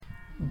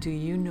Do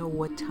you know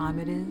what time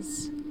it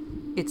is?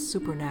 It's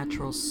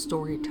supernatural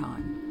story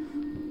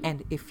time.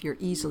 And if you're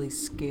easily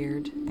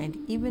scared, and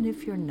even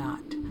if you're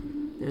not,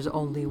 there's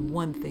only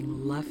one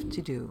thing left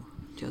to do.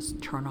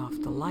 Just turn off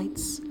the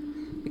lights,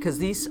 because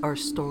these are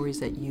stories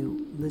that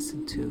you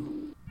listen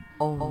to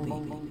only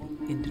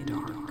in the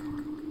dark.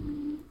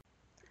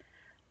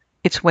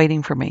 It's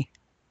Waiting for Me,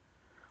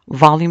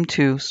 Volume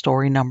 2,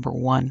 Story Number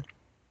 1.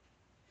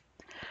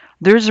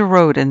 There's a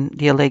road in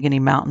the Allegheny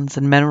Mountains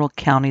in Mineral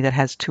County that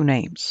has two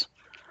names.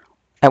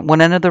 At one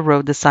end of the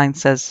road, the sign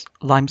says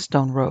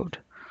Limestone Road,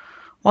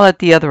 while at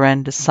the other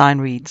end, the sign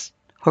reads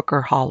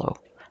Hooker Hollow.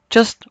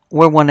 Just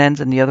where one ends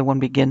and the other one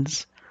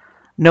begins,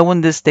 no one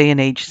this day and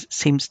age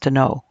seems to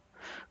know.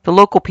 The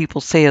local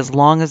people say as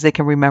long as they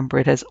can remember,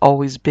 it has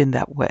always been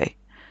that way.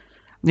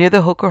 Near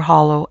the Hooker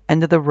Hollow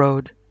end of the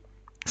road,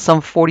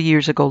 some 40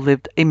 years ago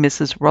lived a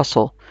Mrs.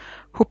 Russell,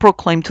 who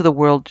proclaimed to the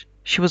world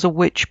she was a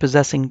witch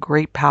possessing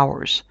great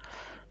powers.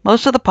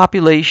 Most of the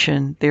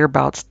population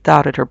thereabouts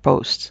doubted her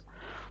boasts.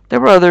 There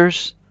were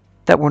others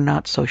that were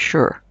not so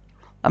sure.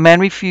 A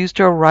man refused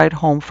her a ride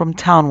home from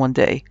town one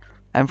day,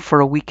 and for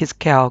a week his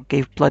cow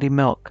gave bloody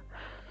milk.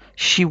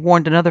 She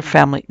warned another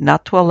family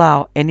not to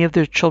allow any of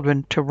their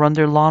children to run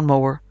their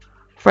lawnmower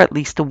for at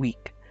least a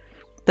week.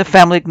 The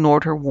family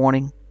ignored her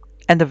warning,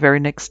 and the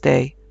very next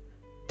day,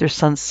 their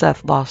son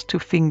Seth lost two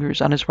fingers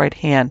on his right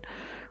hand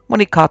when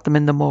he caught them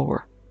in the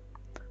mower.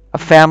 A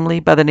family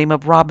by the name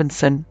of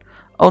Robinson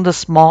owned a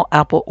small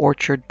apple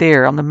orchard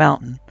there on the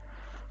mountain.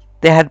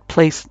 They had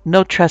placed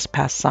no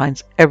trespass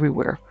signs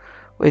everywhere,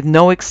 with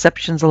no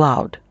exceptions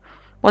allowed.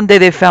 One day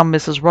they found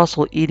Mrs.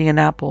 Russell eating an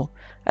apple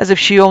as if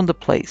she owned the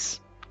place.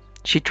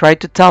 She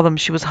tried to tell them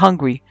she was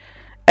hungry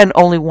and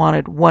only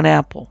wanted one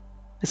apple.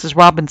 Mrs.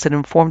 Robinson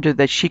informed her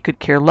that she could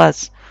care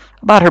less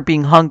about her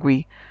being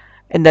hungry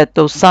and that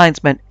those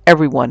signs meant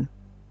everyone,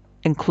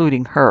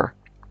 including her.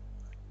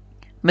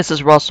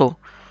 Mrs. Russell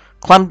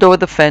climbed over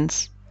the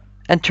fence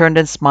and turned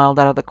and smiled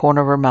out of the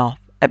corner of her mouth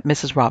at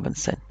Mrs.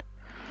 Robinson.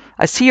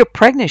 "I see you're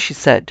pregnant," she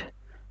said.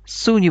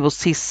 "Soon you will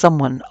see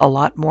someone a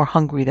lot more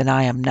hungry than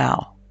I am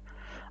now.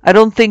 I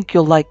don't think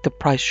you'll like the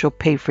price you'll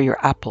pay for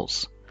your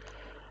apples."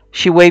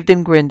 She waved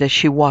and grinned as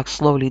she walked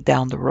slowly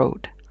down the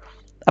road.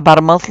 About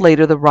a month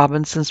later, the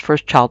Robinsons'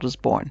 first child was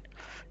born.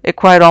 It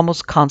cried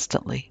almost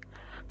constantly.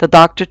 The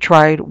doctor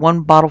tried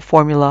one bottle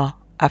formula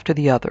after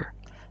the other.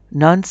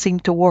 None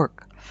seemed to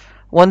work.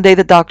 One day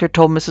the doctor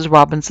told Mrs.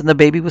 Robinson the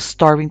baby was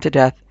starving to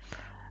death,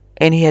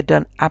 and he had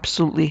done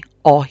absolutely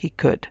all he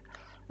could.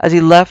 As he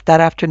left that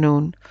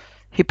afternoon,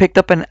 he picked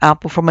up an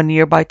apple from a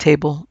nearby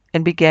table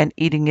and began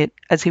eating it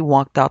as he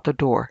walked out the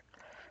door.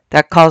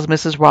 That caused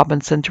Mrs.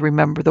 Robinson to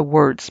remember the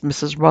words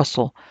Mrs.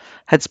 Russell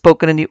had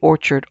spoken in the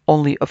orchard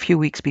only a few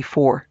weeks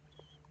before.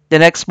 The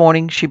next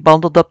morning she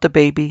bundled up the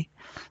baby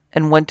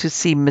and went to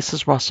see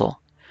Mrs. Russell.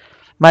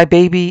 "My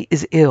baby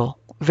is ill,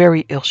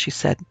 very ill," she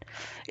said.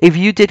 "If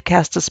you did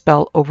cast a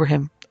spell over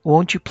him,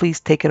 won't you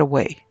please take it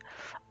away?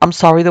 I'm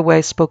sorry the way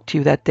I spoke to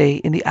you that day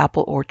in the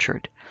apple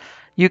orchard.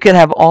 You can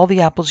have all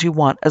the apples you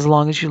want as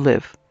long as you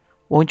live.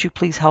 Won't you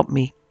please help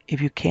me if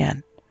you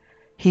can?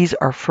 He's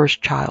our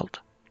first child."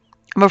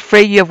 "I'm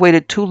afraid you have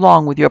waited too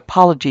long with your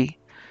apology,"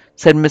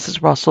 said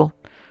Mrs. Russell.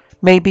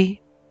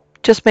 "Maybe,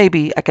 just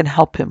maybe, I can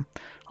help him.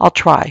 I'll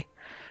try.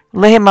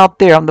 Lay him out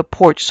there on the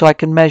porch so I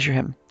can measure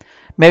him.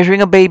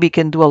 Measuring a baby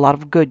can do a lot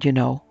of good, you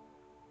know.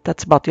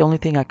 That's about the only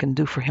thing I can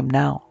do for him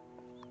now."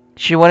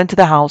 She went into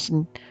the house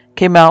and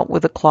came out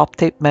with a cloth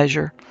tape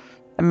measure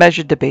and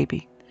measured the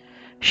baby.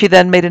 She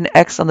then made an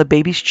X on the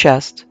baby's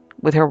chest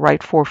with her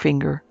right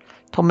forefinger,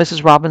 told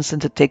Mrs.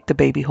 Robinson to take the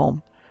baby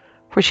home,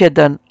 for she had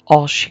done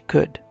all she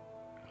could.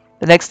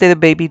 The next day the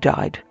baby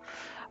died.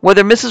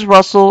 Whether Mrs.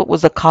 Russell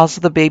was the cause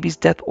of the baby's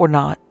death or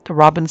not, the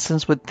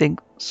Robinsons would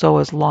think so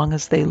as long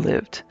as they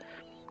lived.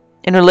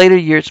 In her later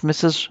years,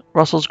 Mrs.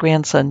 Russell's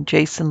grandson,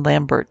 Jason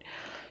Lambert,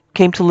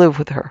 came to live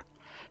with her.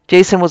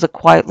 Jason was a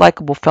quiet,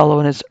 likable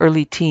fellow in his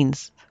early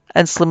teens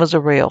and slim as a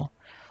rail.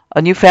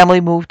 A new family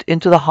moved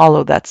into the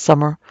hollow that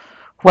summer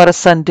who had a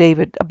son,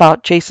 David,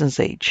 about Jason's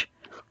age.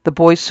 The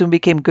boys soon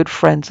became good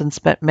friends and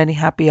spent many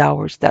happy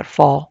hours that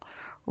fall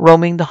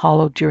roaming the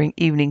hollow during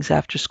evenings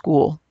after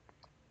school.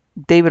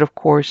 David, of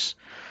course,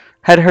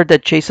 had heard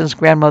that Jason's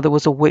grandmother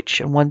was a witch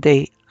and one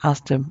day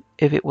asked him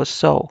if it was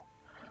so.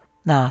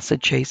 "Nah,"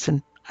 said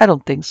Jason, "I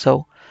don't think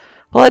so.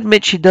 Well, I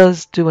admit she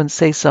does do and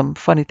say some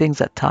funny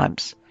things at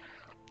times."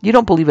 "You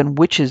don't believe in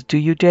witches, do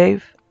you,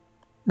 Dave?"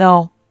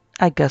 "No,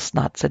 I guess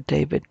not," said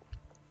David.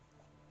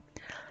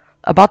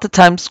 About the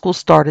time school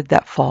started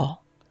that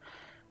fall,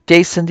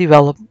 Jason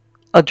developed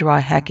a dry,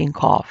 hacking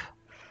cough.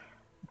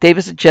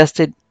 David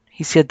suggested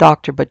he see a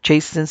doctor, but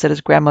Jason said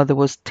his grandmother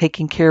was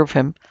taking care of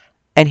him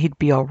and he'd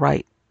be all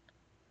right.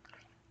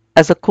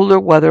 As the cooler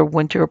weather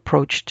winter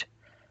approached,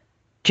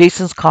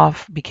 Jason's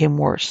cough became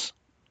worse.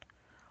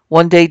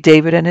 One day,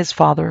 David and his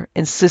father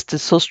insisted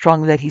so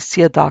strongly that he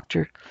see a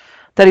doctor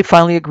that he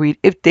finally agreed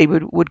if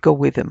David would go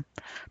with him.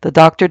 The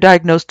doctor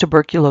diagnosed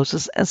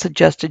tuberculosis and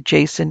suggested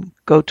Jason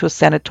go to a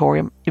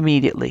sanatorium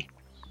immediately.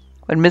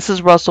 When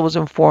Mrs. Russell was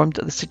informed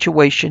of the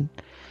situation,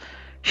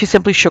 she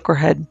simply shook her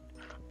head,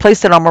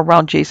 placed an arm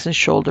around Jason's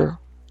shoulder,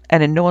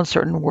 and in no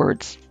uncertain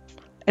words,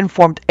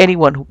 informed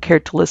anyone who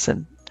cared to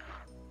listen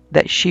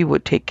that she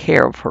would take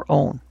care of her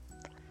own.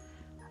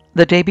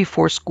 The day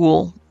before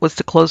school was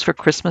to close for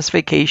Christmas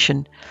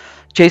vacation,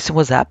 Jason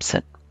was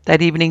absent.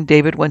 That evening,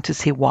 David went to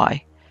see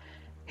why.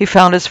 He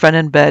found his friend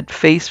in bed,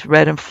 face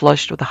red and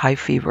flushed with a high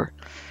fever.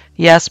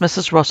 He asked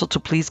Mrs. Russell to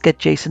please get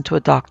Jason to a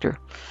doctor,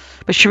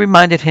 but she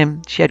reminded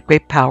him she had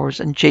great powers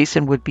and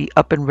Jason would be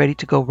up and ready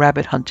to go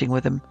rabbit hunting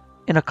with him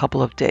in a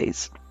couple of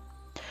days.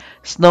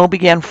 Snow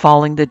began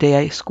falling the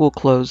day school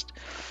closed,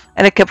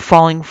 and it kept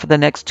falling for the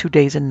next 2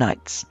 days and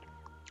nights.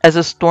 As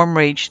the storm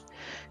raged,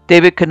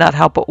 David could not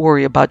help but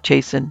worry about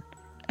Jason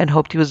and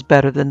hoped he was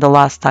better than the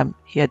last time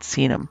he had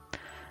seen him.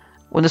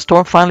 When the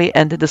storm finally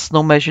ended, the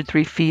snow measured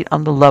 3 feet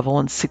on the level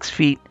and 6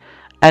 feet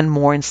and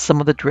more in some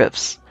of the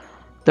drifts.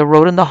 The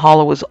road in the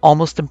hollow was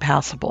almost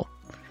impassable.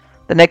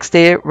 The next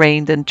day it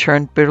rained and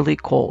turned bitterly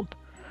cold.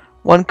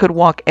 One could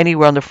walk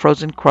anywhere on the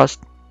frozen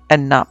crust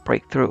and not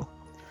break through.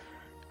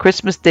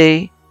 Christmas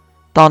Day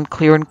dawned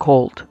clear and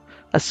cold.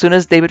 As soon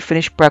as David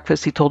finished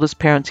breakfast, he told his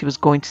parents he was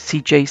going to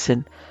see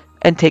Jason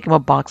and take him a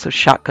box of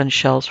shotgun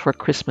shells for a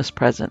Christmas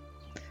present.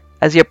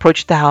 As he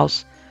approached the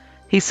house,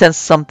 he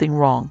sensed something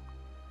wrong.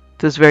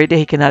 To this very day,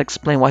 he cannot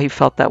explain why he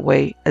felt that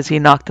way. As he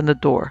knocked on the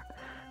door,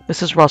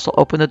 Mrs. Russell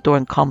opened the door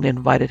and calmly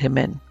invited him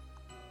in.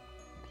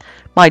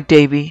 "My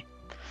Davy,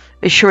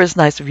 it sure is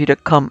nice of you to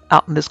come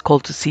out in this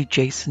cold to see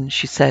Jason,"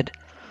 she said.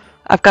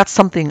 "I've got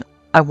something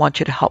I want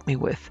you to help me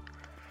with."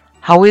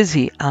 "How is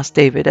he?" asked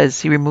David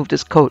as he removed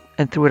his coat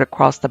and threw it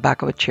across the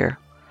back of a chair.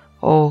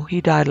 "Oh,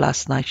 he died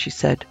last night," she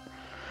said.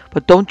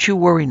 "But don't you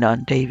worry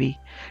none, Davy.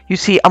 You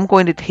see, I'm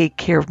going to take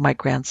care of my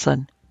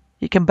grandson.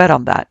 You can bet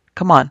on that.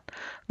 Come on,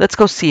 let's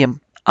go see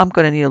him. I'm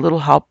going to need a little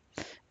help,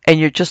 and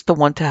you're just the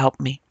one to help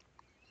me."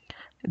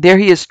 "There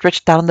he is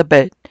stretched out on the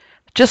bed,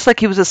 just like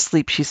he was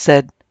asleep," she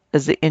said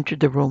as they entered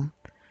the room.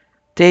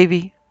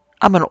 "Davy,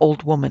 I'm an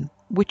old woman,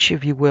 which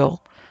if you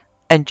will,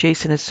 and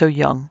Jason is so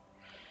young.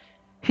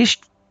 He's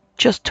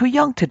just too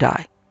young to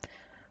die.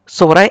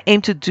 So what I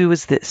aim to do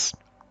is this.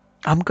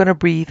 I'm going to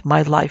breathe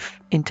my life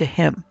into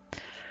him.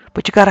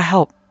 But you got to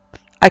help.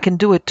 I can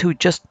do it too,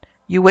 just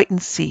you wait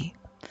and see.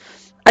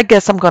 I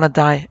guess I'm going to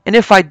die, and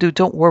if I do,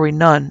 don't worry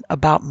none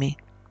about me.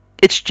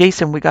 It's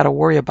Jason we got to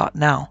worry about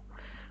now.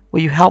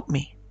 Will you help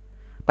me?"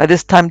 By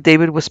this time,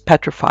 David was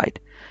petrified.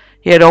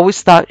 He had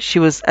always thought she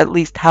was at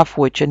least half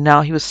witch, and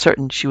now he was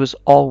certain she was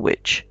all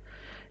witch.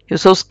 He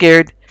was so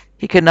scared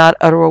he could not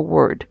utter a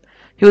word.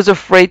 He was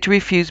afraid to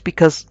refuse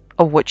because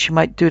of what she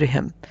might do to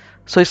him,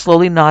 so he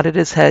slowly nodded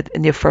his head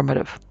in the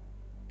affirmative.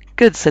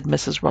 "Good," said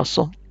Mrs.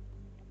 Russell.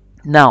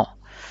 "Now,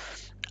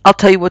 I'll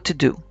tell you what to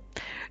do.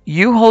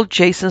 You hold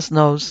Jason's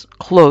nose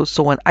closed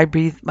so when I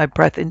breathe my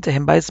breath into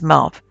him by his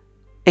mouth,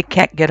 it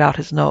can't get out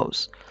his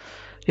nose.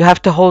 You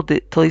have to hold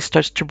it till he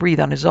starts to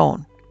breathe on his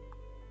own."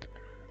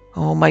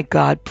 "Oh, my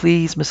God,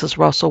 please," Mrs.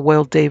 Russell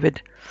wailed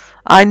David.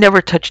 "I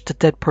never touched a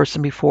dead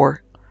person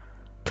before.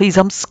 Please,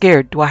 I'm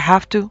scared. Do I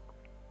have to?"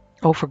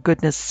 "Oh, for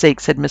goodness sake,"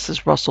 said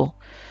Mrs. Russell,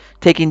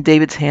 taking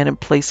David's hand and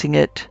placing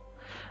it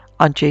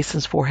on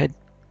Jason's forehead.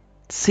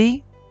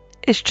 "See?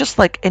 It's just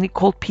like any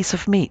cold piece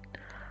of meat.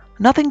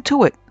 Nothing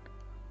to it.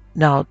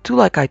 Now, do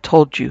like I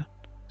told you,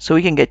 so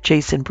we can get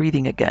Jason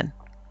breathing again."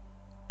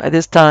 By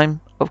this time,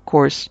 of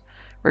course,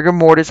 rigor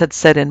mortis had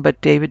set in,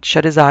 but David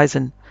shut his eyes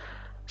and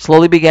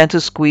slowly began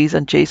to squeeze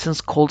on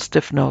Jason's cold,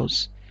 stiff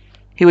nose.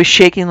 He was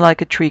shaking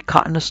like a tree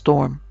caught in a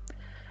storm.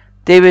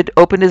 David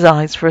opened his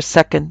eyes for a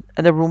second,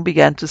 and the room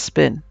began to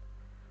spin.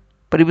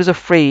 But he was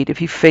afraid if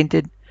he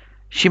fainted,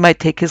 she might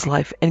take his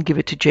life and give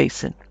it to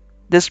Jason.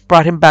 This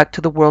brought him back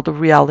to the world of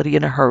reality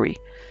in a hurry.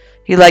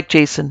 He liked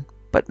Jason,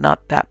 but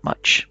not that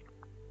much.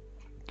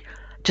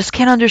 "Just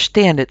can't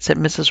understand it," said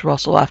Mrs.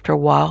 Russell after a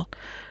while.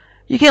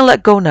 "You can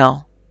let go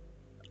now.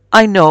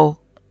 I know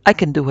I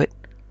can do it.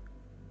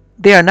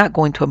 They are not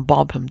going to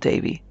embalm him,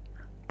 Davy.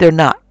 They're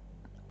not.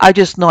 I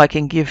just know I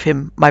can give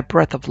him my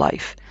breath of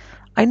life.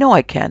 I know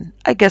I can.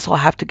 I guess I'll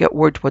have to get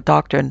word to a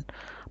doctor and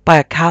buy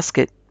a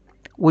casket.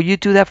 Will you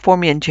do that for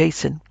me and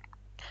Jason?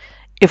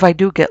 If I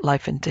do get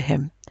life into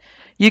him,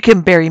 you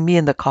can bury me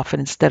in the coffin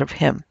instead of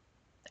him.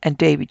 And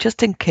Davy,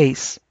 just in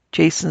case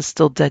Jason's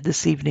still dead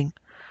this evening,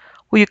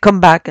 will you come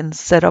back and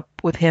set up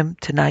with him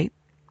tonight?"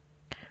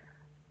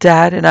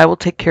 "Dad and I will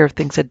take care of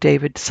things," said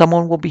David.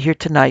 "Someone will be here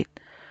tonight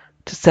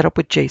to set up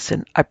with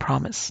Jason, I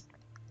promise."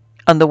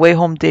 On the way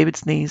home,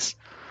 David's knees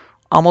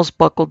almost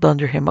buckled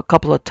under him a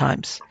couple of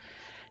times.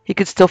 He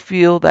could still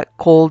feel that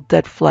cold,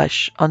 dead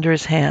flesh under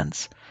his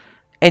hands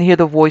and hear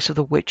the voice of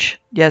the witch.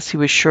 Yes, he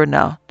was sure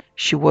now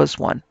she was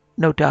one,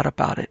 no doubt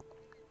about it.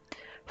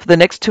 For the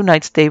next 2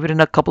 nights, David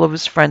and a couple of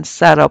his friends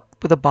sat up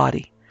with a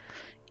body.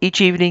 Each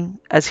evening,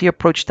 as he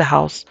approached the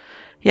house,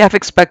 he half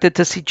expected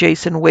to see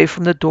Jason wave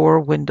from the door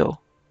or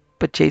window,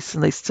 but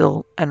Jason lay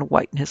still and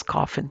white in his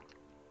coffin.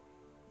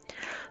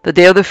 The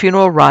day of the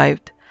funeral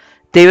arrived.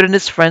 David and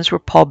his friends were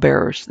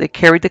pallbearers. They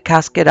carried the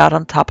casket out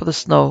on top of the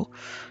snow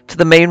to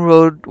the main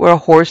road where a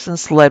horse and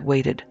sled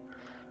waited.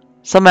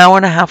 Some hour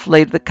and a half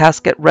later, the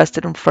casket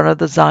rested in front of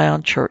the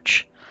Zion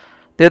Church.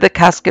 There the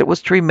casket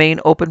was to remain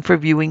open for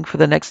viewing for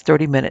the next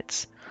 30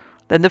 minutes.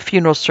 Then the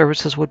funeral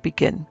services would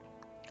begin.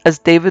 As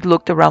David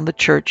looked around the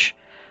church,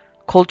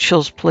 cold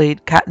chills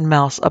played cat and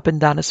mouse up and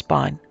down his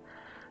spine.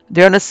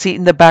 There on a seat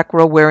in the back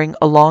row wearing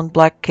a long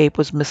black cape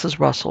was Mrs.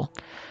 Russell.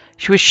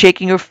 She was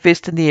shaking her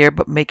fist in the air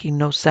but making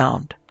no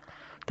sound.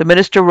 The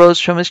minister rose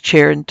from his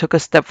chair and took a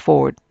step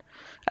forward.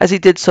 As he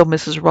did so,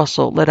 Mrs.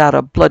 Russell let out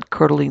a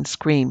blood-curdling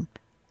scream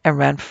and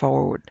ran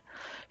forward.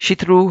 She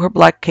threw her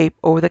black cape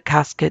over the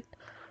casket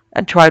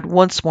and tried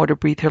once more to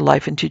breathe her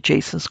life into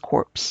Jason's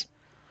corpse.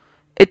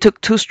 It took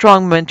 2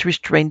 strong men to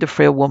restrain the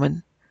frail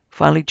woman.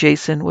 Finally,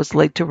 Jason was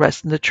laid to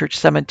rest in the church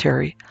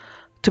cemetery,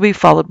 to be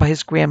followed by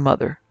his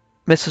grandmother,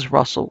 Mrs.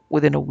 Russell,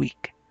 within a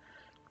week.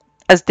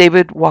 As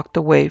David walked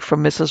away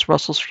from Mrs.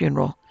 Russell's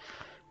funeral,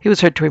 he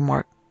was heard to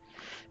remark,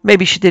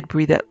 "Maybe she did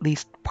breathe at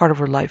least part of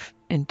her life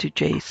into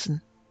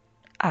Jason,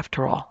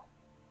 after all."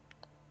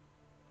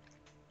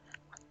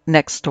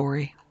 Next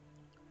story.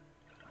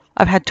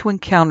 I've had 2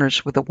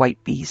 encounters with a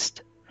white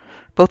beast.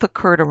 Both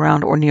occurred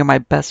around or near my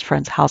best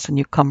friend's house in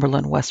New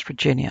Cumberland, West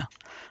Virginia.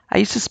 I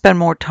used to spend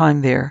more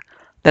time there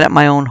than at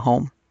my own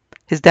home.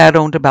 His dad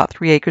owned about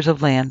 3 acres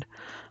of land,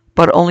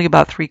 but only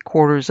about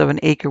 3/4 of an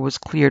acre was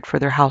cleared for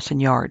their house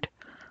and yard.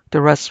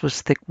 The rest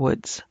was thick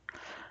woods.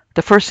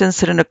 The first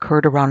incident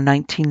occurred around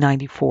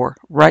 1994,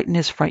 right in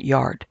his front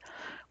yard.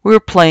 We were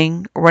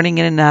playing, running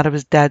in and out of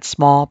his dad's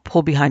small,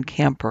 pull-behind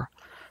camper.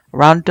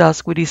 Around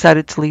dusk, we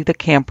decided to leave the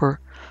camper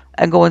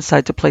and go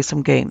inside to play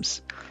some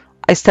games.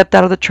 I stepped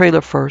out of the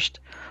trailer first,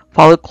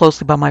 followed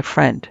closely by my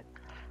friend.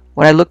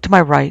 When I looked to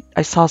my right,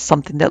 I saw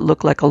something that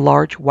looked like a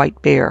large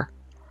white bear.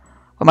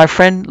 When my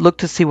friend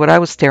looked to see what I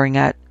was staring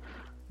at,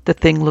 the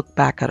thing looked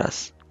back at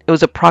us. It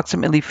was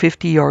approximately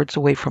 50 yards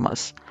away from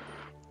us.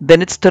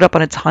 Then it stood up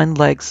on its hind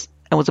legs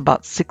and was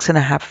about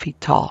 6.5 feet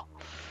tall.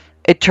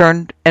 It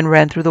turned and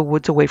ran through the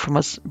woods away from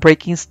us,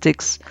 breaking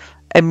sticks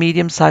and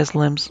medium-sized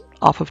limbs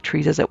off of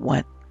trees as it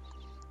went.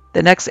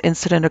 The next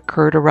incident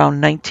occurred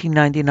around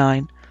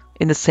 1999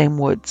 in the same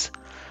woods.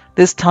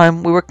 This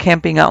time we were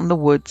camping out in the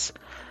woods.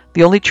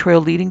 The only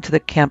trail leading to the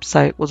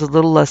campsite was a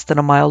little less than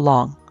a mile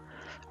long.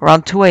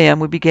 Around 2 a.m.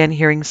 we began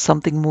hearing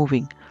something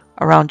moving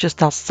around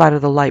just outside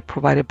of the light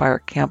provided by our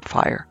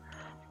campfire.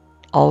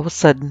 All of a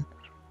sudden,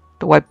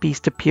 the white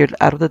beast appeared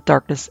out of the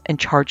darkness and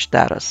charged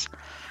at us.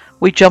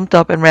 We jumped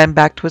up and ran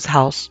back to his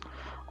house,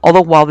 all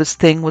the while this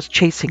thing was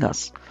chasing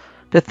us.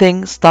 The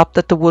thing stopped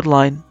at the wood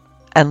line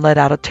and let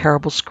out a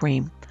terrible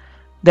scream.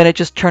 Then it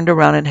just turned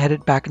around and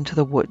headed back into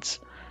the woods.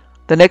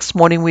 The next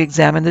morning we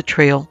examined the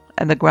trail,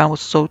 and the ground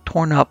was so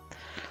torn up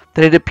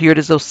that it appeared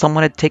as though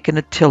someone had taken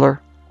a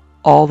tiller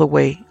all the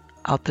way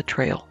out the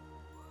trail.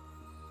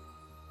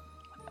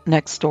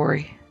 Next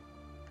story.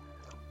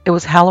 It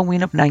was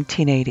Halloween of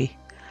 1980.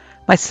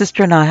 My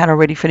sister and I had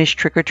already finished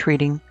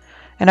trick-or-treating,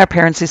 and our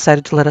parents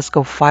decided to let us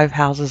go 5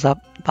 houses up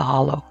the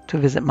hollow to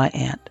visit my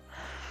aunt.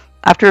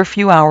 After a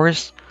few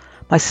hours,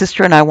 my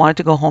sister and I wanted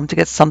to go home to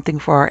get something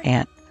for our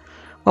aunt.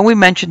 When we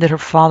mentioned it, her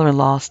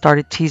father-in-law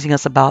started teasing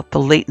us about the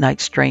late-night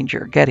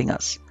stranger getting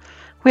us.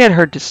 We had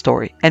heard this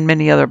story and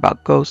many other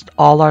about ghosts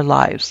all our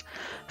lives,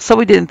 so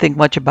we didn't think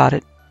much about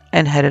it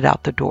and headed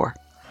out the door.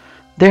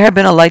 There had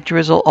been a light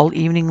drizzle all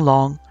evening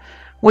long,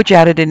 which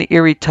added an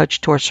eerie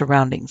touch to our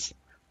surroundings.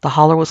 The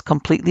holler was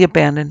completely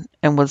abandoned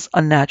and was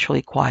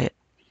unnaturally quiet.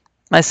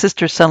 My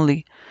sister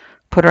suddenly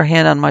put her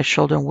hand on my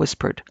shoulder and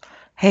whispered,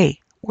 "Hey,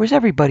 where's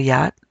everybody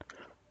at?"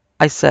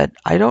 I said,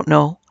 "I don't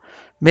know.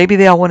 Maybe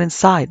they all went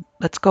inside.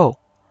 Let's go."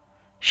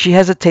 She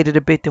hesitated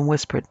a bit and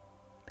whispered,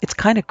 "It's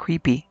kind of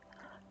creepy.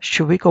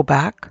 Should we go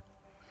back?"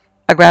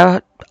 I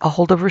grabbed a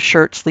hold of her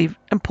shirt sleeve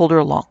and pulled her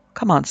along.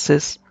 "Come on,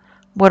 sis.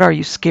 What, are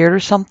you scared or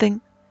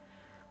something?"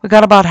 We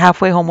got about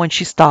halfway home when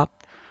she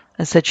stopped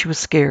and said she was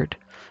scared.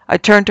 I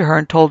turned to her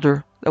and told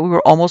her that we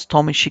were almost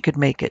home and she could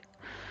make it.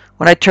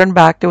 When I turned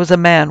back, there was a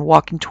man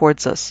walking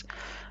towards us.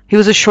 He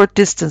was a short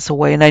distance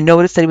away, and I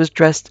noticed that he was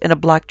dressed in a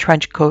black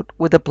trench coat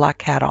with a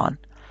black hat on.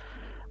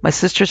 My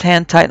sister's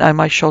hand tightened on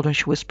my shoulder and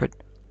she whispered,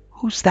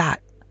 "Who's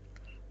that?"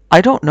 "I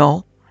don't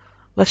know.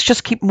 Let's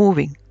just keep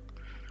moving."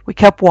 We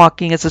kept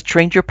walking. As the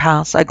stranger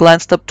passed, I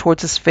glanced up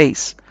towards his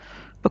face,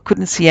 but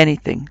couldn't see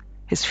anything.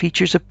 His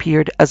features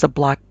appeared as a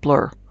black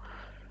blur.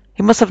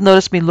 He must have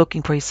noticed me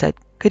looking, for he said,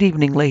 "Good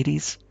evening,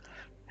 ladies."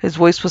 His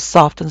voice was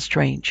soft and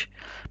strange.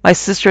 My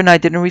sister and I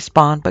didn't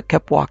respond, but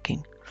kept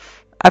walking.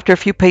 After a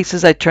few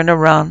paces, I turned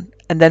around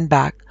and then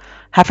back,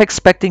 half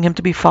expecting him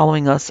to be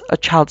following us, a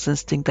child's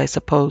instinct, I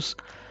suppose.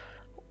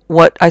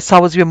 What I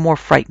saw was even more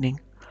frightening.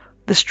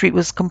 The street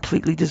was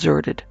completely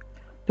deserted.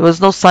 There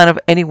was no sign of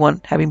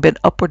anyone having been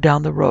up or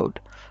down the road.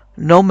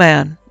 No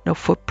man, no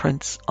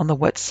footprints on the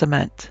wet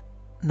cement.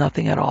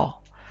 Nothing at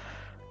all.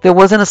 There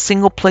wasn't a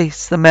single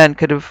place the man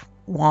could have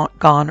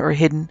gone or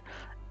hidden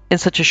in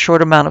such a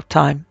short amount of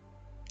time.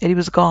 Yet he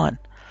was gone.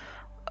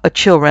 A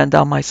chill ran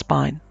down my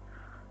spine.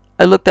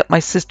 I looked at my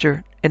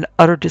sister in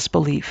utter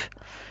disbelief.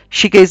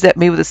 She gazed at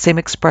me with the same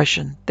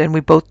expression. Then we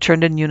both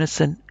turned in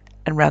unison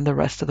and ran the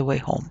rest of the way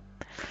home.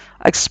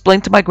 I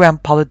explained to my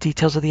grandpa the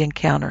details of the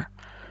encounter.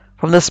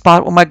 From the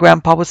spot where my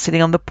grandpa was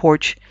sitting on the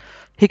porch,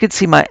 he could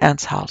see my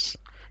aunt's house.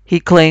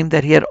 He claimed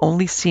that he had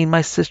only seen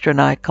my sister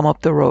and I come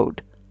up the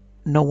road,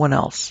 no one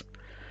else.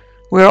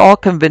 We were all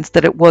convinced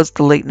that it was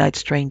the late night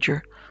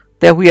stranger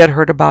that we had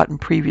heard about in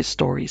previous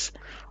stories,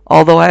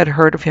 although I had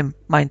heard of him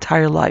my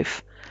entire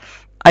life.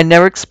 I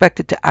never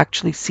expected to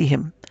actually see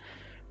him,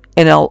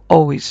 and I'll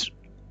always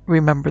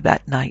remember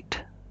that night.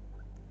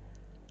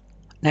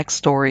 Next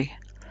story.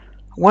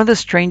 One of the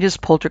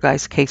strangest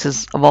poltergeist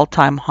cases of all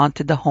time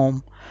haunted the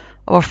home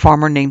of a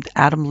farmer named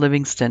Adam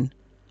Livingston,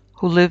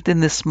 who lived in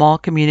this small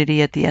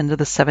community at the end of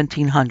the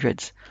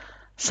 1700s.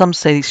 Some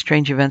say these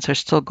strange events are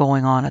still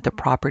going on at the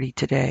property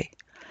today.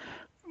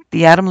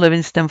 The Adam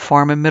Livingston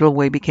farm in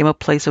Middleway became a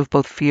place of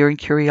both fear and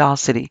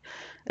curiosity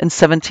in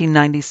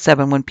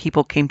 1797 when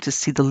people came to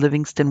see the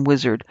Livingston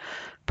wizard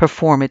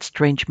perform its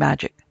strange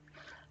magic.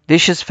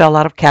 Dishes fell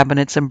out of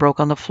cabinets and broke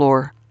on the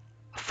floor.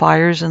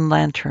 Fires and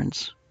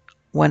lanterns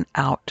went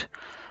out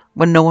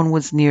when no one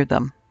was near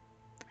them.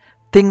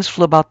 Things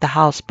flew about the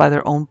house by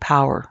their own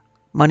power.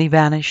 Money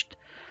vanished,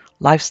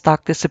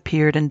 livestock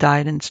disappeared and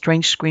died, and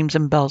strange screams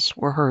and bells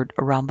were heard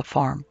around the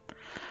farm.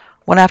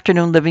 One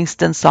afternoon,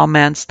 Livingston saw a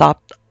man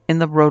stop in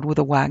the road with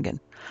a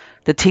wagon.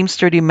 The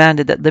teamster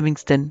demanded that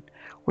Livingston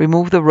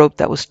remove the rope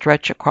that was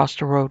stretched across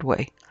the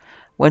roadway.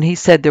 When he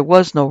said there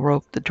was no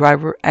rope, the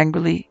driver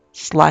angrily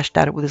slashed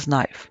at it with his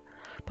knife,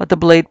 but the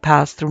blade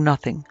passed through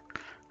nothing.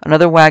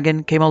 Another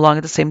wagon came along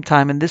at the same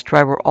time, and this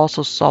driver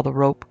also saw the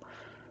rope,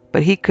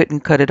 but he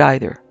couldn't cut it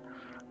either.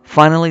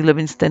 Finally,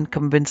 Livingston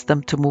convinced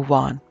them to move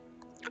on.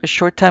 A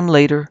short time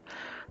later,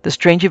 the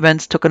strange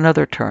events took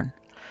another turn.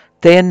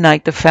 Day and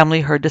night, the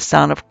family heard the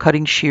sound of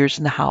cutting shears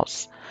in the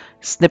house,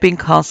 snipping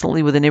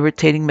constantly with an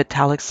irritating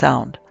metallic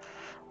sound.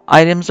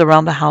 Items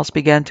around the house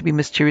began to be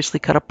mysteriously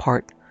cut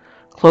apart.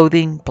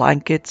 Clothing,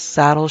 blankets,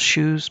 saddles,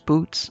 shoes,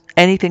 boots,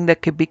 anything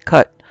that could be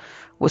cut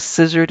was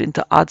scissored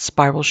into odd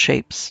spiral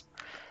shapes.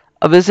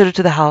 A visitor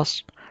to the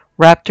house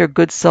wrapped her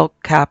good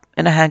silk cap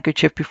in a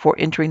handkerchief before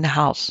entering the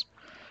house.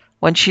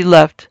 When she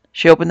left,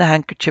 she opened the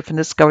handkerchief and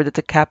discovered that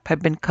the cap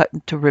had been cut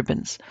into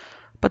ribbons,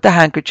 but the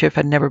handkerchief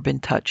had never been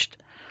touched.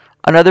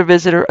 Another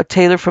visitor, a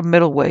tailor from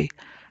Middleway,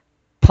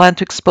 planned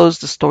to expose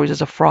the stories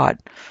as a fraud.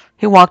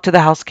 He walked to the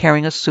house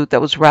carrying a suit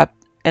that was wrapped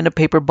in a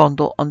paper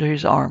bundle under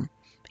his arm.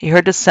 He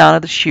heard the sound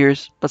of the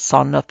shears, but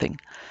saw nothing.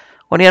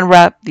 When he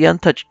unwrapped the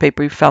untouched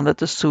paper, he found that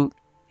the suit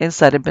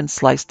inside had been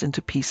sliced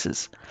into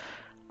pieces.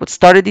 What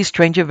started these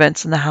strange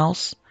events in the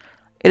house?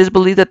 It is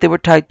believed that they were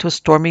tied to a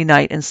stormy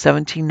night in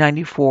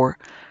 1794,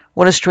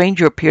 when a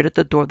stranger appeared at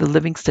the door of the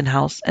Livingston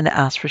house and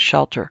asked for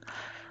shelter.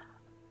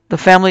 The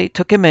family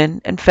took him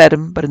in and fed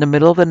him, but in the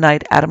middle of the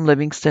night, Adam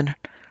Livingston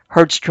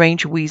heard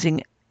strange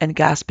wheezing and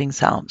gasping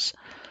sounds.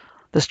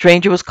 The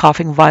stranger was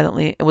coughing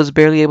violently and was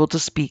barely able to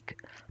speak,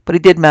 but he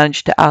did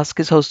manage to ask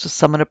his host to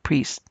summon a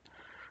priest.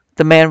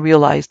 The man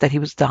realized that he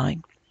was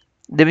dying.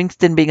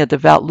 Livingston, being a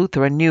devout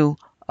Lutheran, knew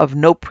of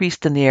no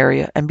priest in the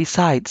area, and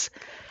besides,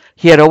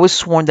 he had always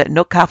sworn that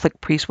no Catholic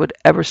priest would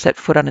ever set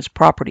foot on his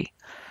property.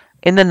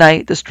 In the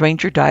night, the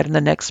stranger died, and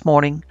the next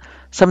morning,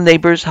 some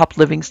neighbors helped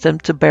Livingston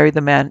to bury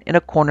the man in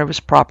a corner of his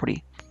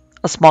property.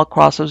 A small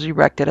cross was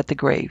erected at the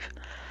grave.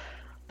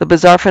 The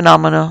bizarre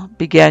phenomena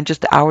began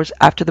just hours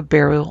after the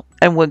burial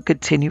and would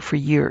continue for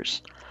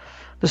years.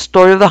 The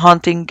story of the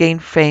haunting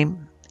gained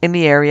fame in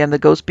the area, and the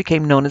ghost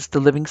became known as the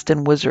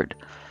Livingston Wizard.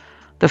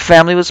 The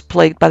family was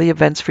plagued by the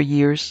events for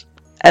years,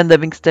 and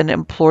Livingston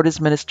implored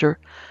his minister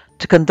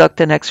to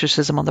conduct an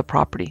exorcism on the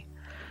property.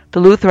 The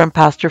Lutheran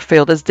pastor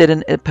failed, as did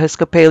an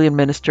Episcopalian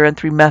minister and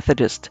 3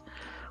 Methodists.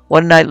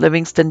 One night,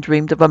 Livingston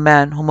dreamed of a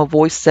man whom a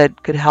voice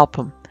said could help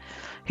him.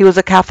 He was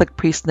a Catholic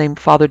priest named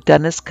Father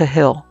Dennis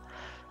Cahill.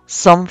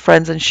 Some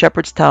friends in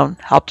Shepherdstown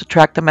helped to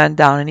track the man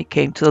down, and he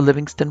came to the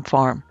Livingston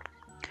farm.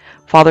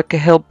 Father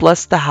Cahill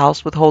blessed the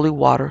house with holy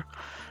water,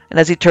 and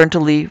as he turned to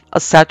leave, a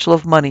satchel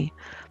of money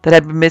that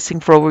had been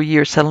missing for over a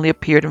year suddenly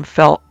appeared and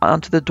fell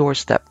onto the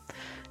doorstep.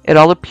 It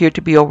all appeared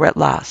to be over at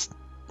last,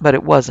 but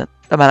it wasn't.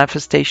 The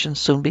manifestation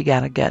soon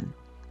began again.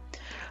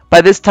 By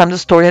this time, the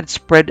story had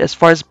spread as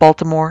far as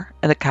Baltimore,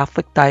 and the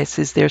Catholic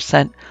diocese there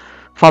sent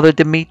Father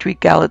Dmitri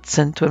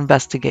Galitzin to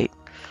investigate.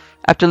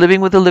 After living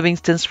with the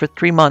Livingstons for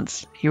 3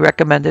 months, he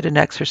recommended an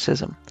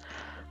exorcism.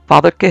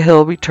 Father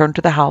Cahill returned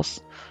to the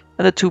house,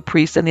 and the 2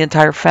 priests and the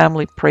entire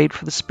family prayed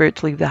for the spirit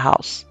to leave the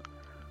house.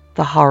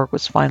 The horror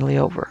was finally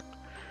over.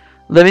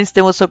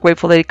 Livingston was so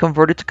grateful that he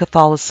converted to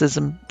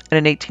Catholicism,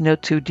 and in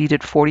 1802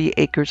 deeded 40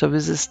 acres of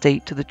his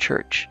estate to the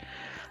church.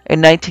 In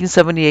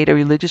 1978, a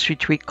religious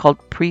retreat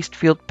called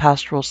Priestfield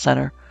Pastoral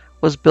Center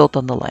was built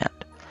on the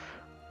land.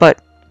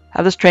 But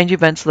have the strange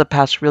events of the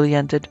past really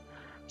ended?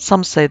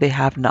 Some say they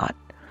have not.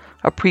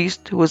 A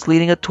priest who was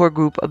leading a tour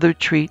group of the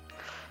retreat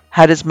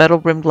had his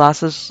metal-rimmed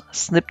glasses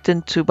snipped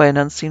into by an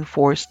unseen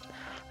force,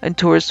 and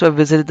tourists who have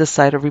visited the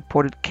site have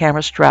reported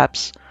camera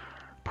straps,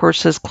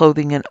 purses,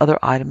 clothing, and other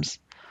items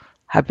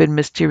have been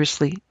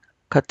mysteriously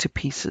cut to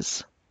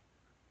pieces.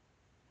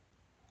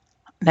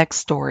 Next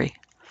story.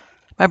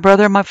 My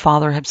brother and my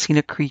father have seen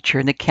a creature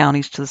in the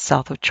counties to the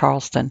south of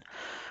Charleston,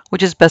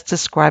 which is best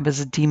described as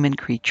a demon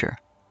creature.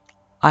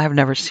 I have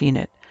never seen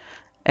it,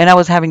 and I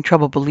was having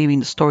trouble believing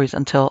the stories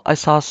until I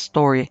saw a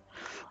story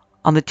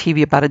on the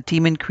TV about a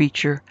demon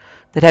creature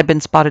that had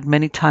been spotted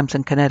many times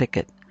in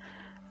Connecticut.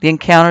 The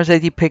encounters they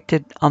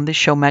depicted on this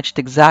show matched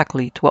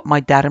exactly to what my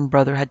dad and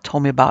brother had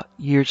told me about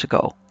years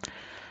ago.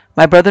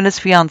 My brother and his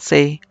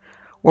fiancée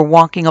were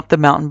walking up the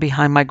mountain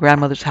behind my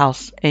grandmother's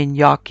house in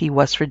Yawkey,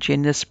 West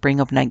Virginia, in the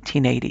spring of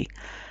 1980.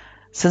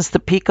 Since the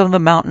peak of the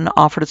mountain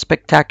offered a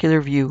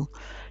spectacular view,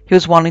 he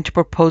was wanting to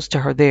propose to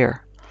her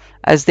there.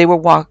 As they were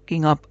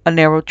walking up a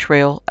narrow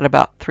trail at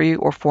about 3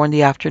 or 4 in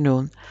the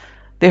afternoon,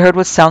 they heard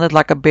what sounded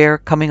like a bear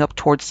coming up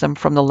towards them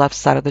from the left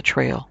side of the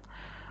trail.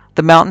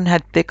 The mountain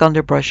had thick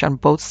underbrush on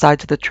both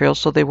sides of the trail,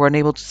 so they were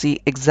unable to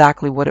see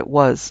exactly what it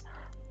was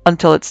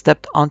until it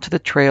stepped onto the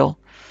trail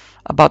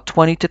about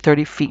 20 to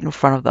 30 feet in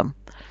front of them.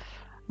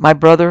 My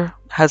brother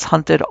has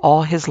hunted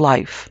all his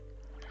life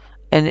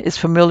and is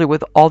familiar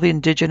with all the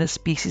indigenous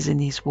species in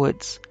these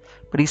woods,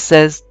 but he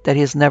says that he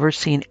has never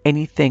seen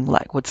anything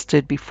like what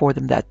stood before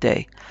them that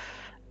day.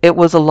 It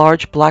was a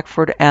large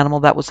black-furred animal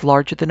that was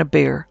larger than a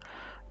bear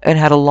and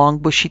had a long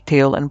bushy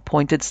tail and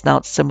pointed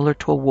snout similar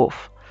to a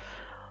wolf.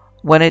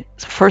 When it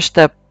first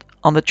stepped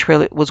on the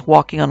trail, it was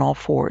walking on all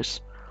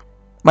fours.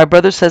 My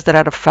brother says that it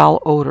had a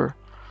foul odor,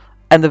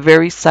 and the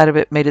very sight of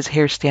it made his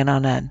hair stand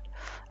on end.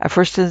 At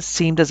first it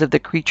seemed as if the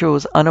creature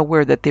was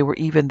unaware that they were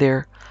even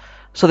there,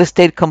 so they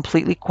stayed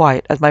completely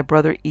quiet as my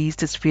brother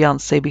eased his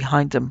fiancée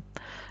behind him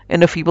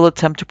in a feeble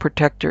attempt to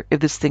protect her if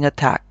this thing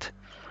attacked.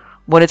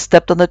 When it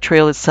stepped on the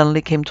trail, it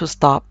suddenly came to a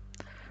stop,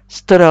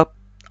 stood up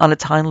on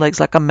its hind legs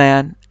like a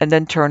man, and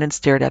then turned and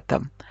stared at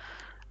them.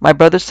 My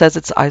brother says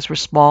its eyes were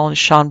small and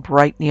shone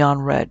bright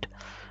neon red.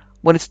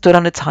 When it stood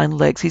on its hind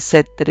legs, he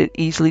said that it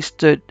easily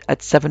stood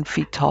at 7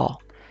 feet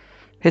tall.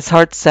 His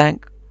heart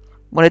sank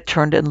when it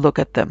turned and looked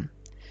at them.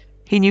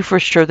 He knew for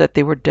sure that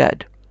they were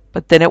dead,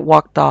 but then it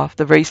walked off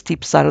the very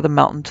steep side of the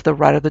mountain to the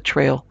right of the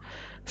trail,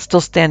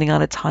 still standing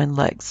on its hind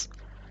legs.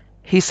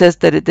 He says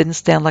that it didn't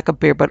stand like a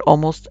bear, but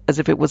almost as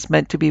if it was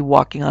meant to be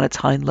walking on its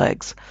hind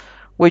legs,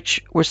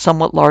 which were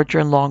somewhat larger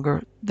and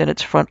longer than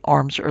its front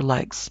arms or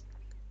legs.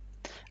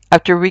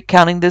 After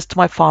recounting this to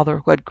my father,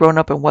 who had grown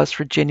up in West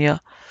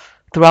Virginia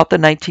throughout the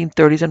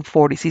 1930s and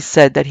 40s, he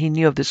said that he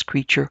knew of this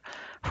creature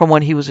from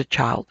when he was a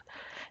child.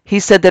 He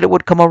said that it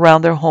would come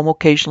around their home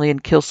occasionally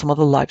and kill some of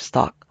the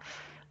livestock.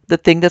 The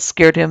thing that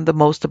scared him the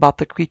most about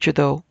the creature,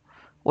 though,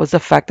 was the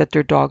fact that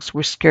their dogs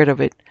were scared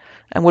of it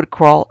and would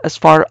crawl as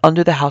far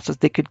under the house as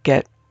they could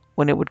get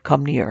when it would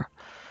come near.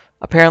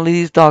 Apparently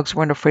these dogs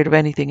weren't afraid of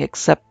anything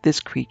except this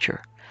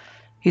creature.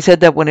 He said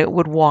that when it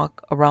would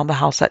walk around the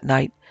house at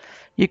night,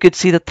 you could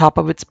see the top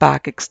of its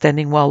back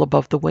extending well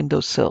above the window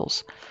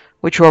sills,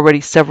 which were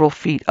already several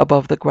feet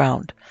above the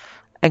ground,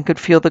 and could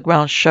feel the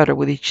ground shudder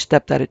with each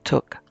step that it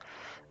took.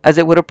 As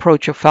it would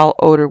approach, a foul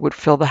odor would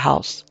fill the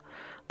house.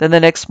 Then the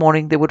next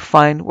morning they would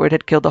find where it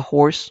had killed a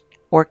horse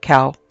or a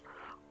cow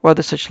or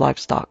other such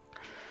livestock.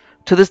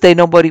 To this day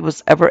nobody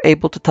was ever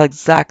able to tell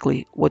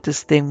exactly what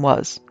this thing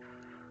was,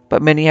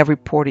 but many have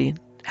reported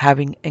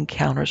having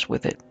encounters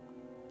with it.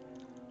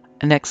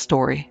 Next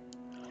story.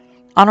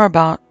 On or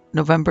about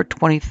November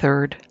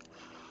 23rd,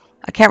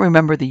 I can't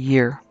remember the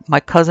year, my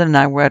cousin and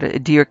I were at a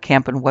deer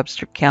camp in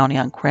Webster County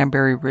on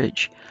Cranberry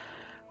Ridge.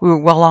 We were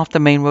well off the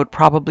main road,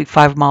 probably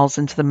 5 miles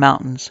into the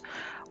mountains,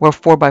 where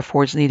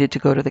 4x4s needed to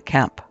go to the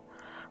camp.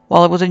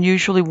 Well, it was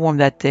unusually warm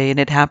that day, and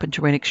it happened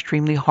to rain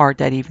extremely hard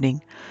that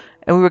evening,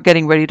 and we were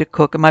getting ready to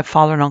cook, and my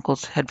father and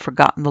uncles had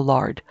forgotten the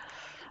lard.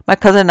 My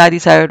cousin and I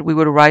decided we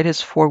would ride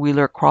his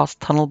four-wheeler across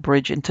Tunnel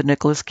Bridge into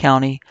Nicholas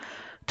County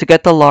to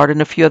get the lard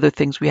and a few other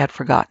things we had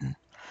forgotten.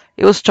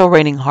 It was still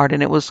raining hard,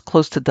 and it was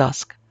close to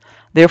dusk.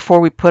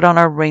 Therefore, we put on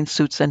our rain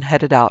suits and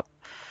headed out.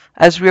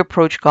 As we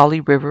approached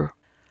Gauley River,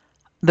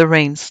 the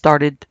rain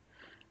started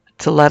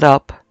to let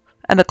up,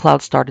 and the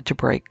clouds started to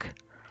break.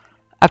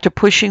 After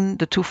pushing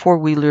the two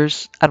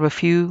four-wheelers out of a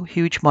few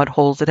huge mud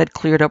holes that had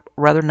cleared up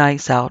rather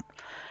nice out,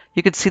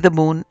 you could see the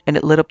moon, and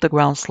it lit up the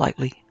ground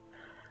slightly.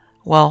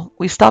 Well,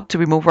 we stopped to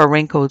remove our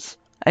raincoats,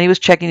 and he was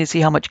checking to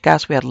see how much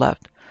gas we had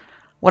left.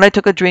 When I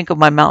took a drink of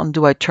my Mountain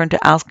Dew, I turned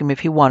to ask him if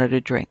he wanted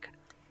a drink.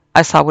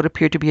 I saw what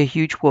appeared to be a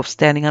huge wolf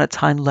standing on its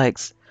hind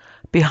legs,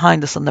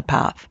 behind us on the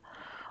path.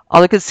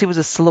 All I could see was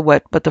a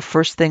silhouette, but the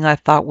first thing I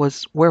thought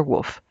was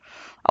werewolf.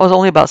 I was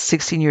only about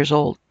 16 years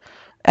old.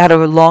 It had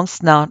a long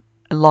snout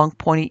and long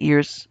pointy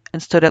ears,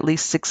 and stood at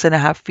least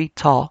 6.5 feet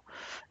tall.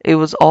 It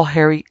was all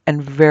hairy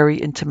and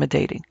very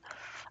intimidating.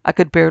 I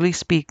could barely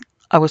speak,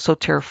 I was so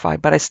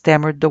terrified, but I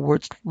stammered the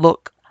words,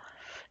 "Look."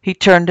 He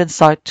turned and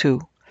saw it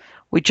too.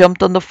 We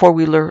jumped on the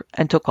four-wheeler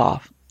and took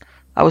off.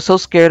 I was so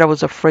scared I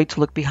was afraid to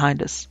look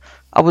behind us.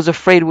 I was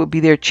afraid it would be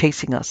there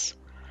chasing us.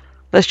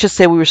 Let's just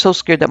say we were so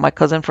scared that my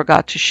cousin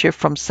forgot to shift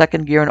from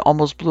second gear and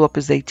almost blew up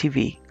his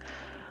ATV.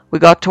 We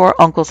got to our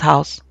uncle's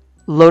house,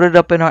 loaded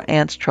up in our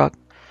aunt's truck,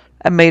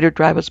 and made her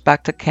drive us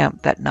back to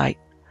camp that night.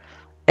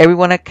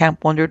 Everyone at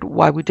camp wondered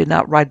why we did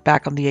not ride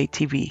back on the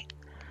ATV.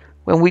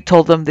 When we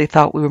told them, they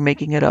thought we were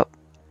making it up.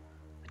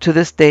 To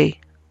this day,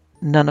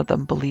 none of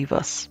them believe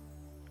us.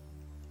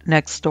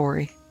 Next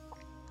story.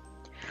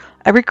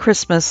 Every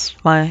Christmas,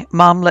 my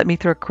mom let me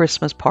throw a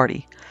Christmas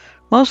party.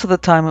 Most of the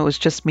time, it was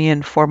just me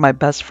and four of my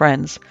best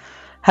friends,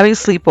 having a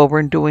sleepover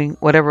and doing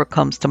whatever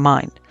comes to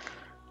mind.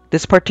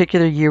 This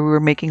particular year, we were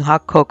making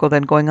hot cocoa,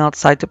 then going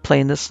outside to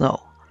play in the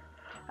snow.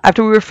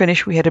 After we were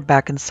finished, we headed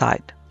back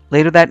inside.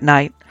 Later that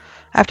night,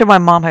 after my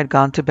mom had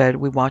gone to bed,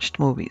 we watched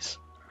movies.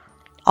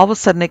 All of a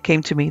sudden, it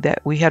came to me that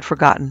we had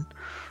forgotten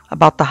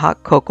about the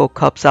hot cocoa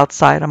cups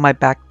outside on my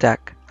back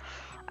deck.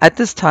 At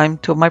this time,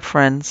 two of my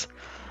friends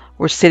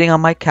were sitting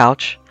on my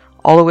couch,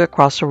 all the way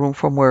across the room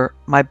from where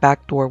my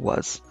back door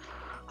was.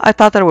 I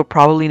thought that I would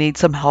probably need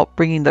some help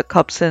bringing the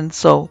cups in,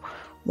 so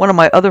one of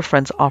my other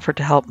friends offered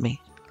to help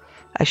me.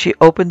 As she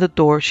opened the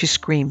door, she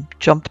screamed,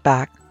 jumped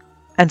back,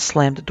 and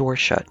slammed the door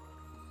shut.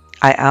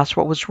 I asked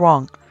what was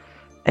wrong,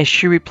 and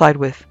she replied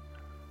with,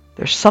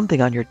 "There's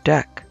something on your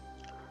deck."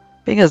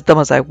 Being as dumb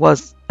as I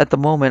was at the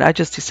moment, I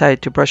just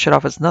decided to brush it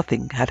off as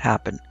nothing had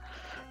happened,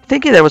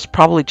 thinking that it was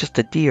probably just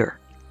a deer.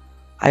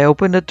 I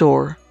opened the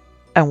door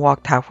and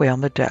walked halfway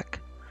on the deck.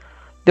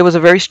 There was a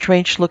very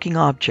strange looking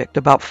object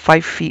about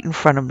 5 feet in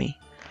front of me.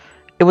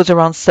 It was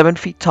around 7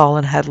 feet tall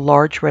and had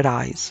large red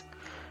eyes.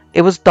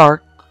 It was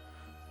dark,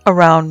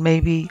 around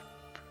maybe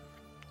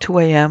 2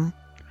 a.m.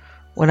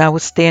 when I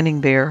was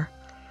standing there,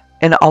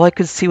 and all I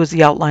could see was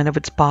the outline of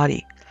its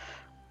body.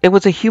 It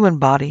was a human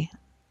body,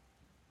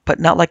 but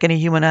not like any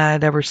human I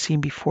had ever seen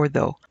before,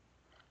 though.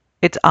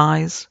 Its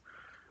eyes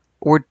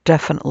were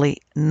definitely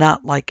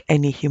not like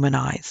any human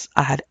eyes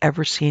I had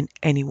ever seen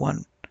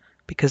anyone,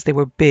 because they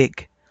were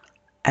big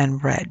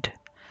and red.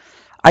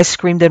 I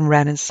screamed and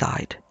ran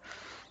inside.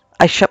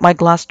 I shut my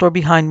glass door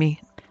behind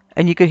me,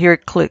 and you could hear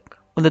it click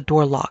when the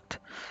door locked.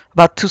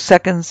 About 2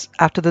 seconds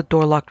after the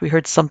door locked, we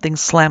heard something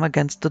slam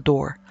against the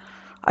door.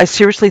 I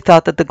seriously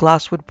thought that the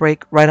glass would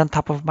break right on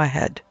top of my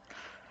head.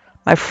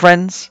 My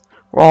friends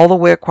were all the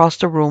way across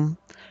the room,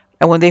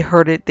 and when they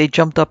heard it, they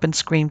jumped up and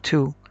screamed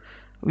too.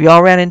 We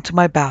all ran into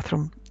my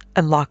bathroom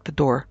and locked the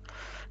door.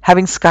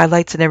 Having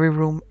skylights in every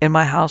room in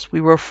my house,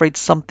 we were afraid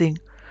something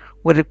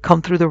would have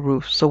come through the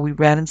roof, so we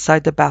ran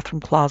inside the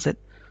bathroom closet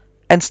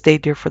and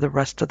stayed there for the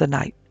rest of the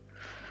night.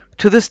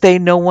 To this day,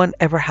 no one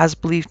ever has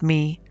believed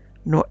me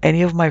nor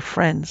any of my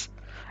friends,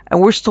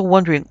 and we're still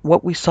wondering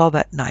what we saw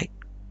that night,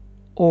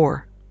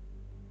 or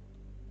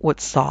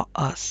what saw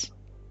us.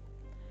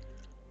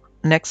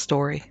 Next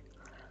story.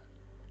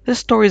 This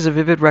story is a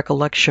vivid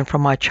recollection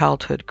from my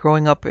childhood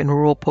growing up in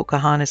rural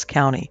Pocahontas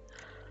County.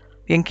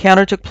 The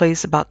encounter took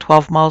place about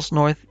 12 miles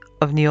north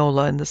of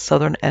Neola in the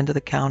southern end of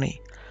the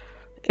county.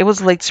 It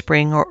was late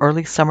spring or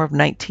early summer of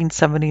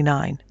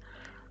 1979.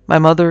 My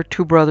mother,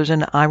 two brothers,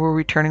 and I were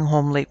returning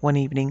home late one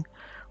evening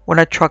when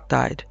our truck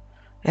died.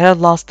 It had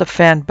lost the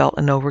fan belt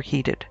and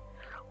overheated.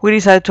 We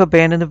decided to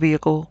abandon the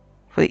vehicle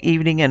for the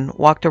evening and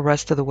walk the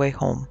rest of the way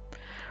home.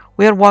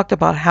 We had walked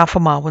about half a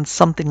mile when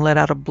something let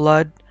out a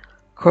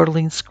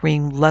blood-curdling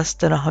scream less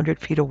than 100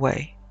 feet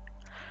away.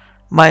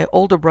 My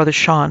older brother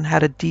Sean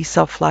had a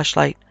D-cell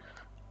flashlight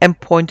and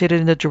pointed it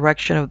in the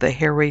direction of the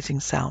hair-raising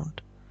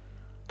sound.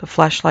 The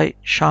flashlight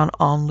shone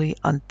only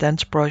on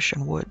dense brush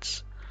and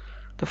woods.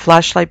 The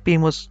flashlight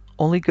beam was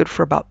only good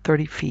for about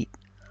 30 feet.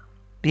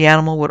 The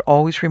animal would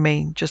always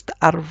remain just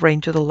out of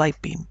range of the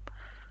light beam.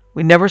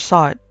 We never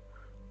saw it,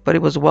 but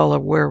it was well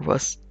aware of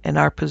us and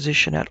our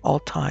position at all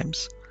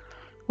times.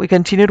 We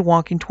continued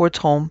walking towards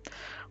home,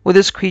 with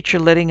this creature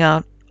letting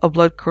out a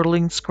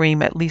blood-curdling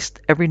scream at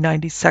least every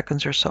 90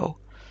 seconds or so.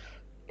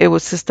 It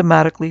was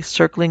systematically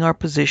circling our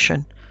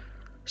position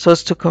so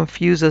as to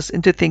confuse us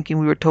into thinking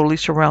we were totally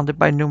surrounded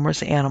by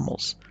numerous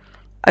animals.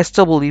 I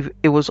still believe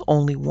it was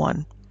only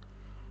one.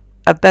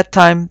 At that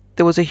time,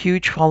 there was a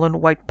huge fallen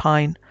white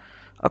pine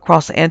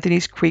across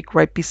Anthony's Creek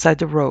right beside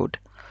the road.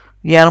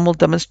 The animal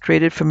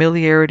demonstrated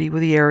familiarity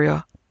with the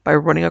area by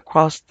running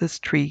across this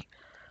tree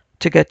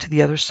to get to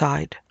the other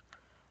side.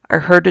 I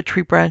heard the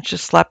tree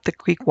branches slap the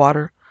creek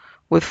water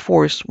with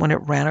force when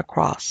it ran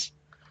across.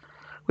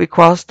 We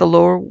crossed the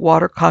lower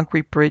water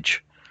concrete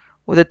bridge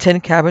with a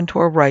tin cabin to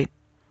our right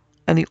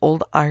and the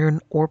old iron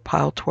ore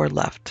pile to our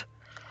left.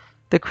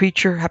 The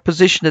creature had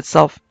positioned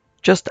itself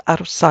just out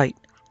of sight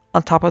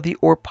on top of the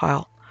ore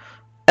pile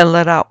and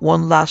let out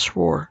one last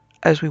roar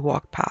as we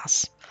walked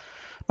past.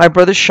 My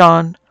brother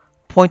Sean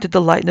pointed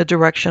the light in the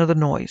direction of the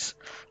noise.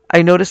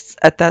 I noticed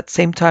at that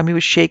same time he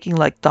was shaking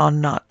like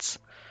Don Knotts.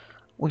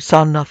 We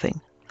saw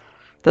nothing.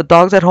 The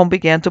dogs at home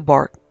began to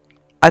bark.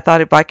 I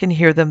thought if I can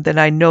hear them, then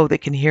I know they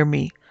can hear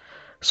me.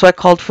 So I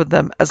called for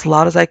them as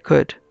loud as I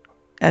could,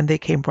 and they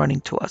came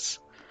running to us.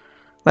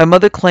 My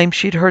mother claimed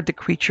she'd heard the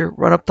creature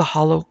run up the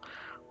hollow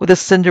with a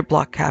cinder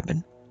block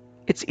cabin.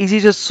 It's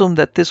easy to assume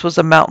that this was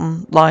a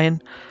mountain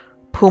lion,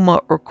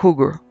 puma, or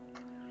cougar.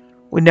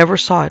 We never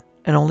saw it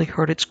and only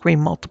heard it scream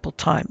multiple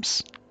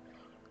times.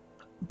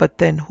 But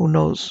then who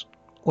knows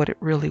what it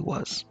really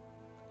was.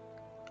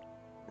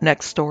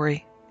 Next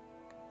story.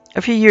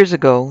 A few years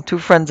ago, two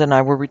friends and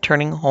I were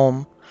returning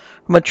home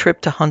from a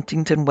trip to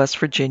Huntington, West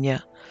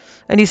Virginia.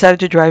 and decided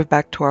to drive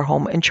back to our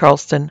home in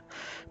Charleston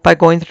by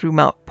going through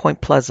Mount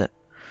Point Pleasant.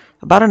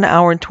 About an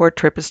hour into our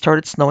trip, it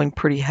started snowing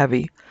pretty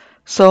heavy,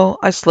 so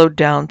I slowed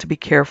down to be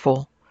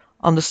careful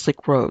on the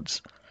slick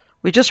roads.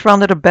 We just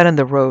rounded a bend in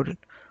the road.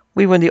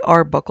 We were in the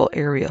Arbuckle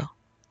area.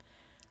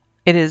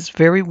 It is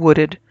very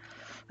wooded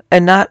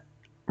and not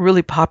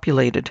really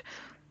populated.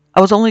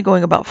 I was only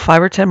going about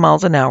 5 or 10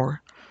 miles an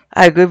hour.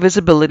 I had good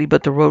visibility,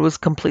 but the road was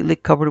completely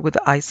covered with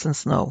ice and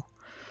snow.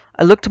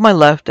 I looked to my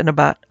left, and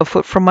about a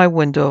foot from my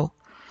window,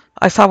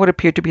 I saw what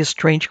appeared to be a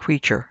strange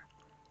creature,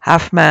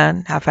 half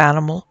man, half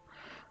animal.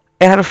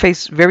 It had a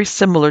face very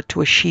similar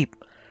to a sheep,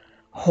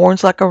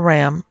 horns like a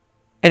ram,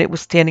 and it was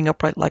standing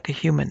upright like a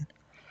human.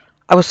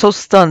 I was so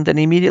stunned and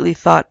immediately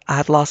thought I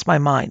had lost my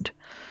mind.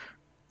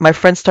 My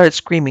friend started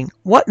screaming,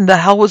 "What in the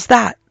hell was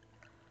that?"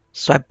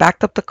 So I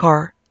backed up the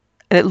car,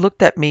 and it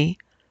looked at me,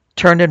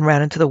 turned and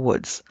ran into the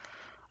woods.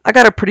 I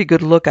got a pretty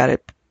good look at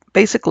it.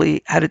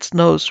 Basically, had its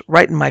nose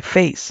right in my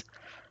face.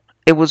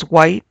 It was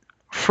white,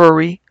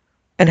 furry,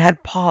 and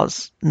had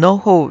paws, no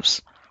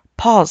hooves,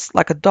 paws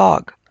like a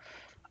dog,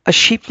 a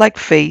sheep-like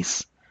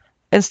face,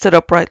 and stood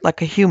upright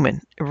like a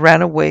human. It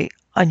ran away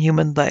on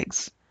human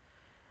legs.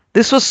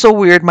 This was so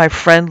weird, my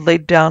friend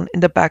laid down in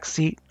the back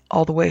seat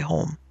all the way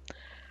home.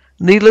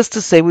 Needless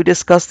to say, we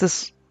discussed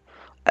this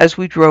as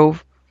we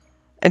drove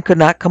and could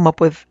not come up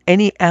with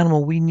any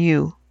animal we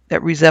knew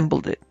that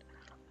resembled it.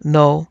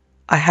 No,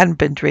 I hadn't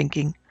been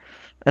drinking,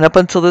 and up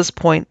until this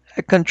point,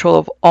 had control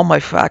of all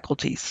my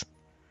faculties.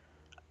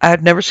 I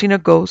had never seen a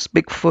ghost,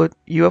 Bigfoot,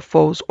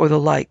 UFOs, or the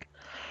like,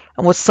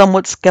 and was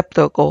somewhat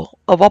skeptical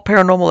of all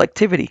paranormal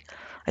activity.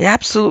 I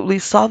absolutely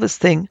saw this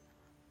thing,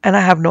 and I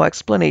have no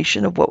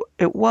explanation of what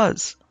it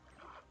was.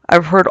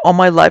 I've heard all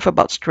my life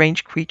about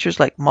strange creatures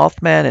like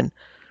Mothman and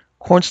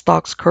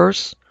Cornstalk's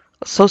curse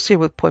associated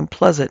with Point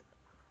Pleasant.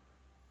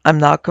 I'm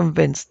now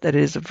convinced that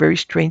it is a very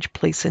strange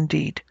place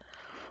indeed.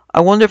 I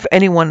wonder if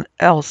anyone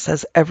else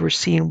has ever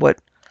seen what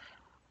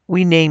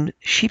we named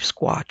sheep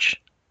squatch,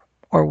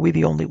 or are we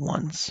the only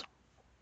ones?